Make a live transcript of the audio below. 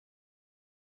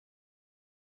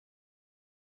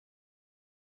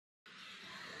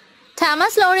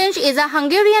Tamas Lorincz is a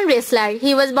Hungarian wrestler.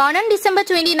 He was born on December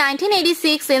 20,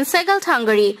 1986 in Cegléd,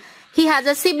 Hungary. He has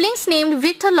a siblings named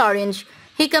Viktor Lőrincz.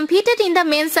 He competed in the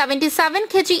men's 77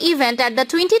 kg event at the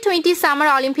 2020 Summer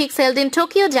Olympics held in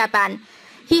Tokyo, Japan.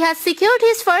 He has secured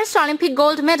his first Olympic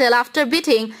gold medal after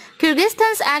beating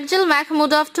Kyrgyzstan's Akzol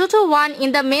Makhmudov 2-1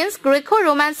 in the men's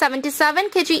Greco-Roman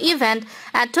 77 kg event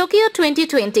at Tokyo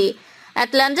 2020.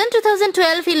 At London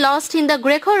 2012, he lost in the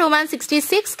Greco-Roman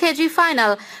 66 kg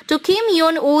final to Kim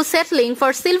Yeon-woo, settling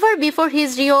for silver before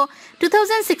his Rio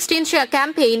 2016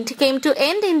 campaign came to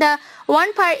end in the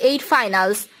 1/8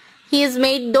 finals. He has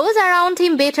made those around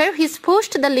him better. He's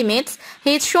pushed the limits.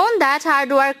 He's shown that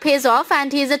hard work pays off,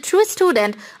 and he is a true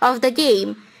student of the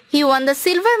game. He won the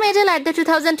silver medal at the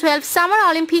 2012 Summer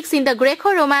Olympics in the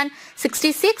Greco-Roman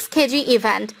 66 kg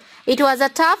event. It was a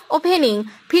tough opening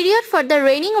period for the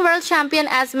reigning world champion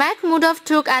as Makhmudov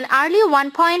took an early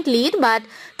 1-point lead, but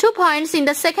 2 points in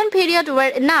the second period were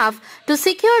enough to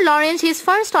secure Lőrincz his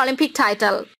first Olympic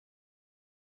title.